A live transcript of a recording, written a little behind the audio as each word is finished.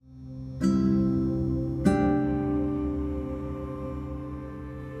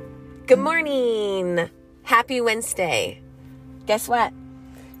Good morning. Happy Wednesday. Guess what?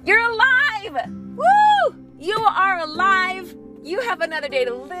 You're alive. Woo! You are alive. You have another day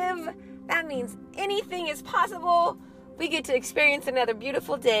to live. That means anything is possible. We get to experience another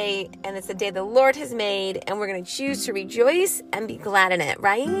beautiful day, and it's a day the Lord has made, and we're going to choose to rejoice and be glad in it,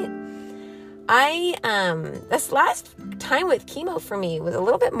 right? This last time with chemo for me was a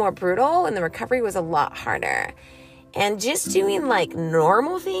little bit more brutal, and the recovery was a lot harder. And just doing like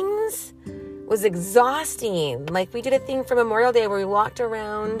normal things was exhausting. Like we did a thing for Memorial Day where we walked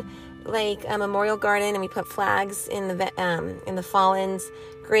around like a memorial garden and we put flags in the fallen's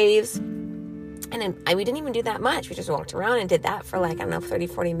graves. And we didn't even do that much. We just walked around and did that for 30,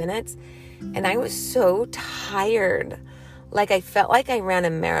 40 minutes. And I was so tired. Like I felt like I ran a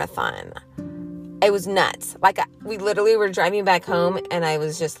marathon. It was nuts. We literally were driving back home and I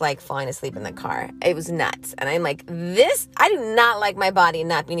was just falling asleep in the car. It was nuts. And I'm like, I do not like my body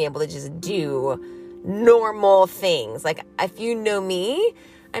not being able to just do normal things. Like if you know me,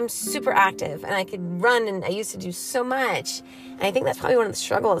 I'm super active and I could run and I used to do so much. And I think that's probably one of the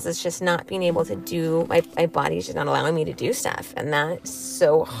struggles is just not being able to do, my body's just not allowing me to do stuff. And that's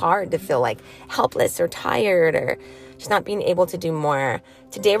so hard to feel helpless or tired or just not being able to do more.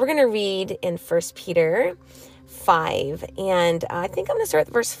 Today we're going to read in 1 Peter 5. And I think I'm going to start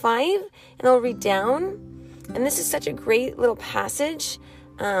with verse 5 and I'll read down. And this is such a great little passage.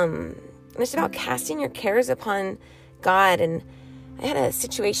 And it's about casting your cares upon God. And I had a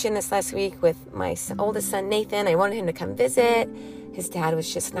situation this last week with my oldest son, Nathan. I wanted him to come visit. His dad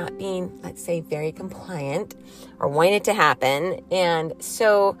was just not being, let's say, very compliant or wanting it to happen. And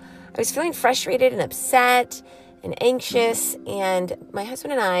so I was feeling frustrated and upset and anxious. And my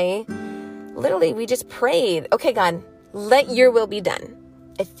husband and I, literally, we just prayed, okay, God, let your will be done.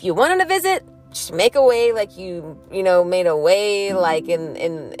 If you want him to visit, just make a way like you made a way in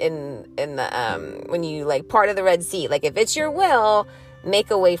the when you parted the Red Sea. If it's your will,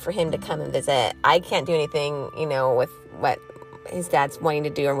 make a way for him to come and visit. I can't do anything, with what his dad's wanting to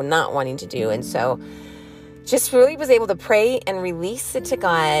do or not wanting to do. And so just really was able to pray and release it to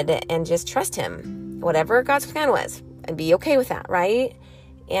God and just trust him, whatever God's plan was, and be okay with that, right?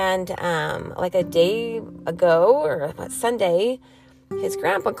 And a day ago or Sunday, his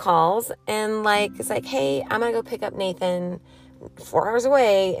grandpa calls and it's hey, I'm going to go pick up Nathan 4 hours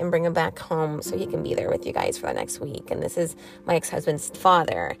away and bring him back home so he can be there with you guys for the next week. And this is my ex-husband's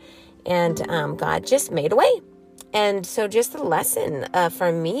father. And God just made a way. And so just the lesson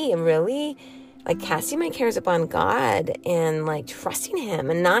for me, really casting my cares upon God and trusting him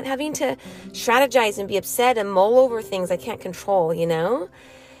and not having to strategize and be upset and mull over things I can't control,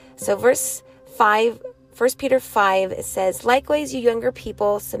 So verse 5, 1 Peter 5, it says, likewise, you younger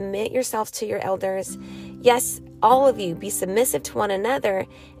people, submit yourselves to your elders. Yes, all of you, be submissive to one another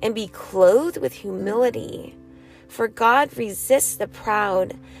and be clothed with humility. For God resists the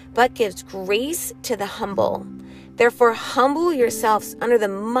proud, but gives grace to the humble. Therefore, humble yourselves under the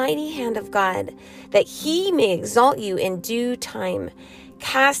mighty hand of God, that he may exalt you in due time,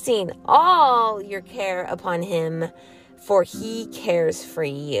 casting all your care upon him, for he cares for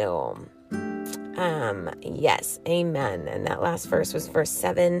you. Yes, amen. And that last verse was verse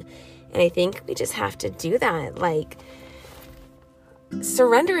 7. And I think we just have to do that.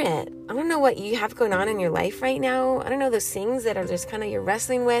 Surrender it. I don't know what you have going on in your life right now. I don't know those things that are just kind of you're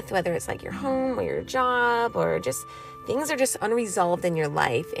wrestling with, whether it's your home or your job or just things are just unresolved in your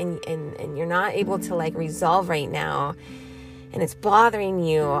life and you're not able to resolve right now. And it's bothering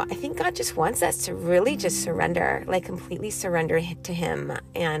you. I think God just wants us to really just surrender, completely surrender to him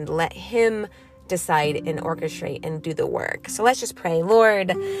and let him decide and orchestrate and do the work. So let's just pray.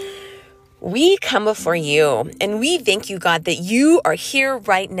 Lord, we come before you and we thank you, God, that you are here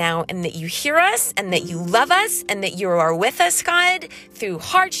right now and that you hear us and that you love us and that you are with us, God, through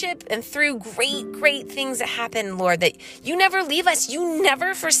hardship and through great, great things that happen, Lord, that you never leave us. You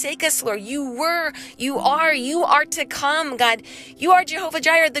never forsake us, Lord. You are to come, God. You are Jehovah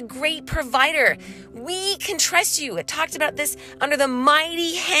Jireh, the great provider. We can trust you. It talked about this under the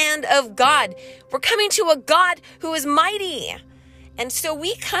mighty hand of God. We're coming to a God who is mighty. And so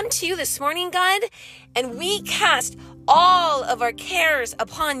we come to you this morning, God, and we cast all of our cares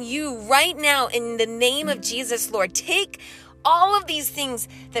upon you right now in the name of Jesus, Lord. Take all of these things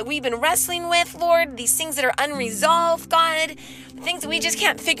that we've been wrestling with, Lord, these things that are unresolved, God, things that we just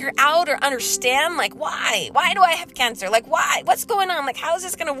can't figure out or understand, why? Why do I have cancer? Why? What's going on? How is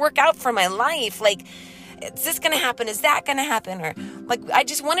this going to work out for my life? Is this going to happen? Is that going to happen? Or I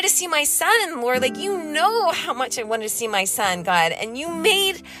just wanted to see my son, Lord. You know how much I wanted to see my son, God. And you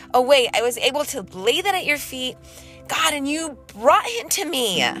made a way. I was able to lay that at your feet, God, and you brought him to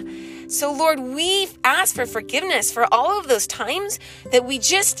me. So Lord, we ask for forgiveness for all of those times that we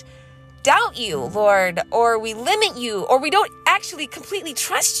just doubt you, Lord, or we limit you, or we don't actually completely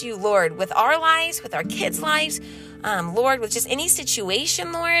trust you, Lord, with our lives, with our kids' lives, Lord, with just any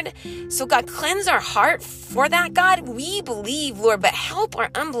situation, Lord. So God, cleanse our heart for that, God. We believe, Lord, but help our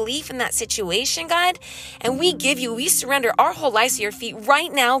unbelief in that situation, God. And we surrender our whole lives to your feet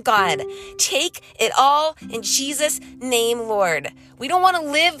right now, God. Take it all in Jesus' name, Lord. We don't want to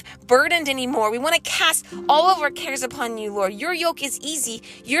live burdened anymore. We want to cast all of our cares upon you, Lord. Your yoke is easy.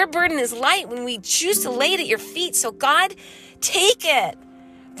 Your burden is light when we choose to lay it at your feet. So God, take it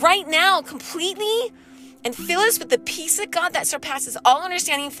right now completely and fill us with the peace of God that surpasses all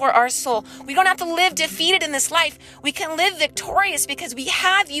understanding for our soul. We don't have to live defeated in this life. We can live victorious because we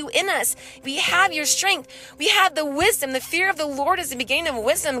have you in us. We have your strength. We have the wisdom. The fear of the Lord is the beginning of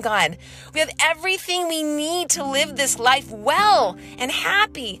wisdom, God. We have everything we need to live this life well and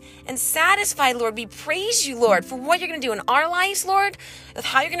happy and satisfied, Lord. We praise you, Lord, for what you're going to do in our lives, Lord, of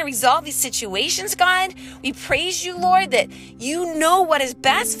how you're going to resolve these situations, God. We praise you, Lord, that you know what is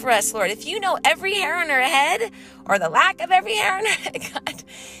best for us, Lord. If you know every hair on our head or the lack of every hair on our head, God,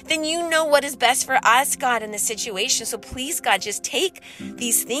 then you know what is best for us, God, in this situation. So please, God, just take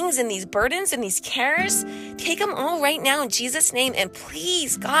these things and these burdens and these cares, take them all right now in Jesus' name. And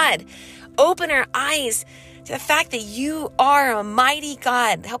please, God, open our eyes to the fact that you are a mighty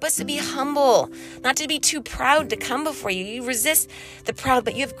God. Help us to be humble, not to be too proud to come before you. You resist the proud,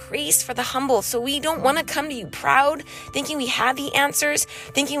 but you have grace for the humble. So we don't want to come to you proud, thinking we have the answers,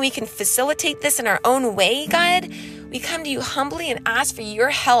 thinking we can facilitate this in our own way, God. We come to you humbly and ask for your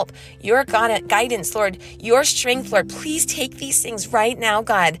help, your guidance, Lord, your strength, Lord. Please take these things right now,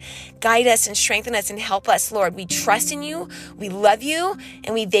 God. Guide us and strengthen us and help us, Lord. We trust in you, we love you,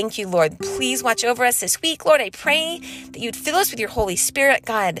 and we thank you, Lord. Please watch over us this week, Lord. I pray that you'd fill us with your Holy Spirit,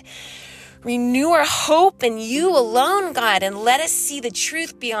 God. Renew our hope in you alone, God, and let us see the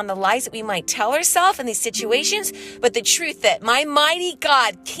truth beyond the lies that we might tell ourselves in these situations, but the truth that my mighty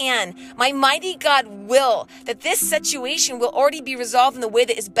God can, my mighty God will, that this situation will already be resolved in the way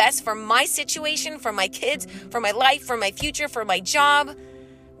that is best for my situation, for my kids, for my life, for my future, for my job.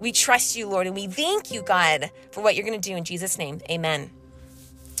 We trust you, Lord, and we thank you, God, for what you're going to do in Jesus' name. Amen.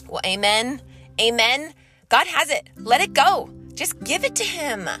 Well, amen. Amen. God has it. Let it go. Just give it to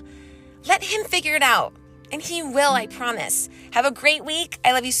him. Let him figure it out. And he will, I promise. Have a great week.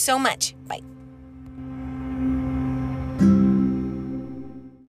 I love you so much. Bye.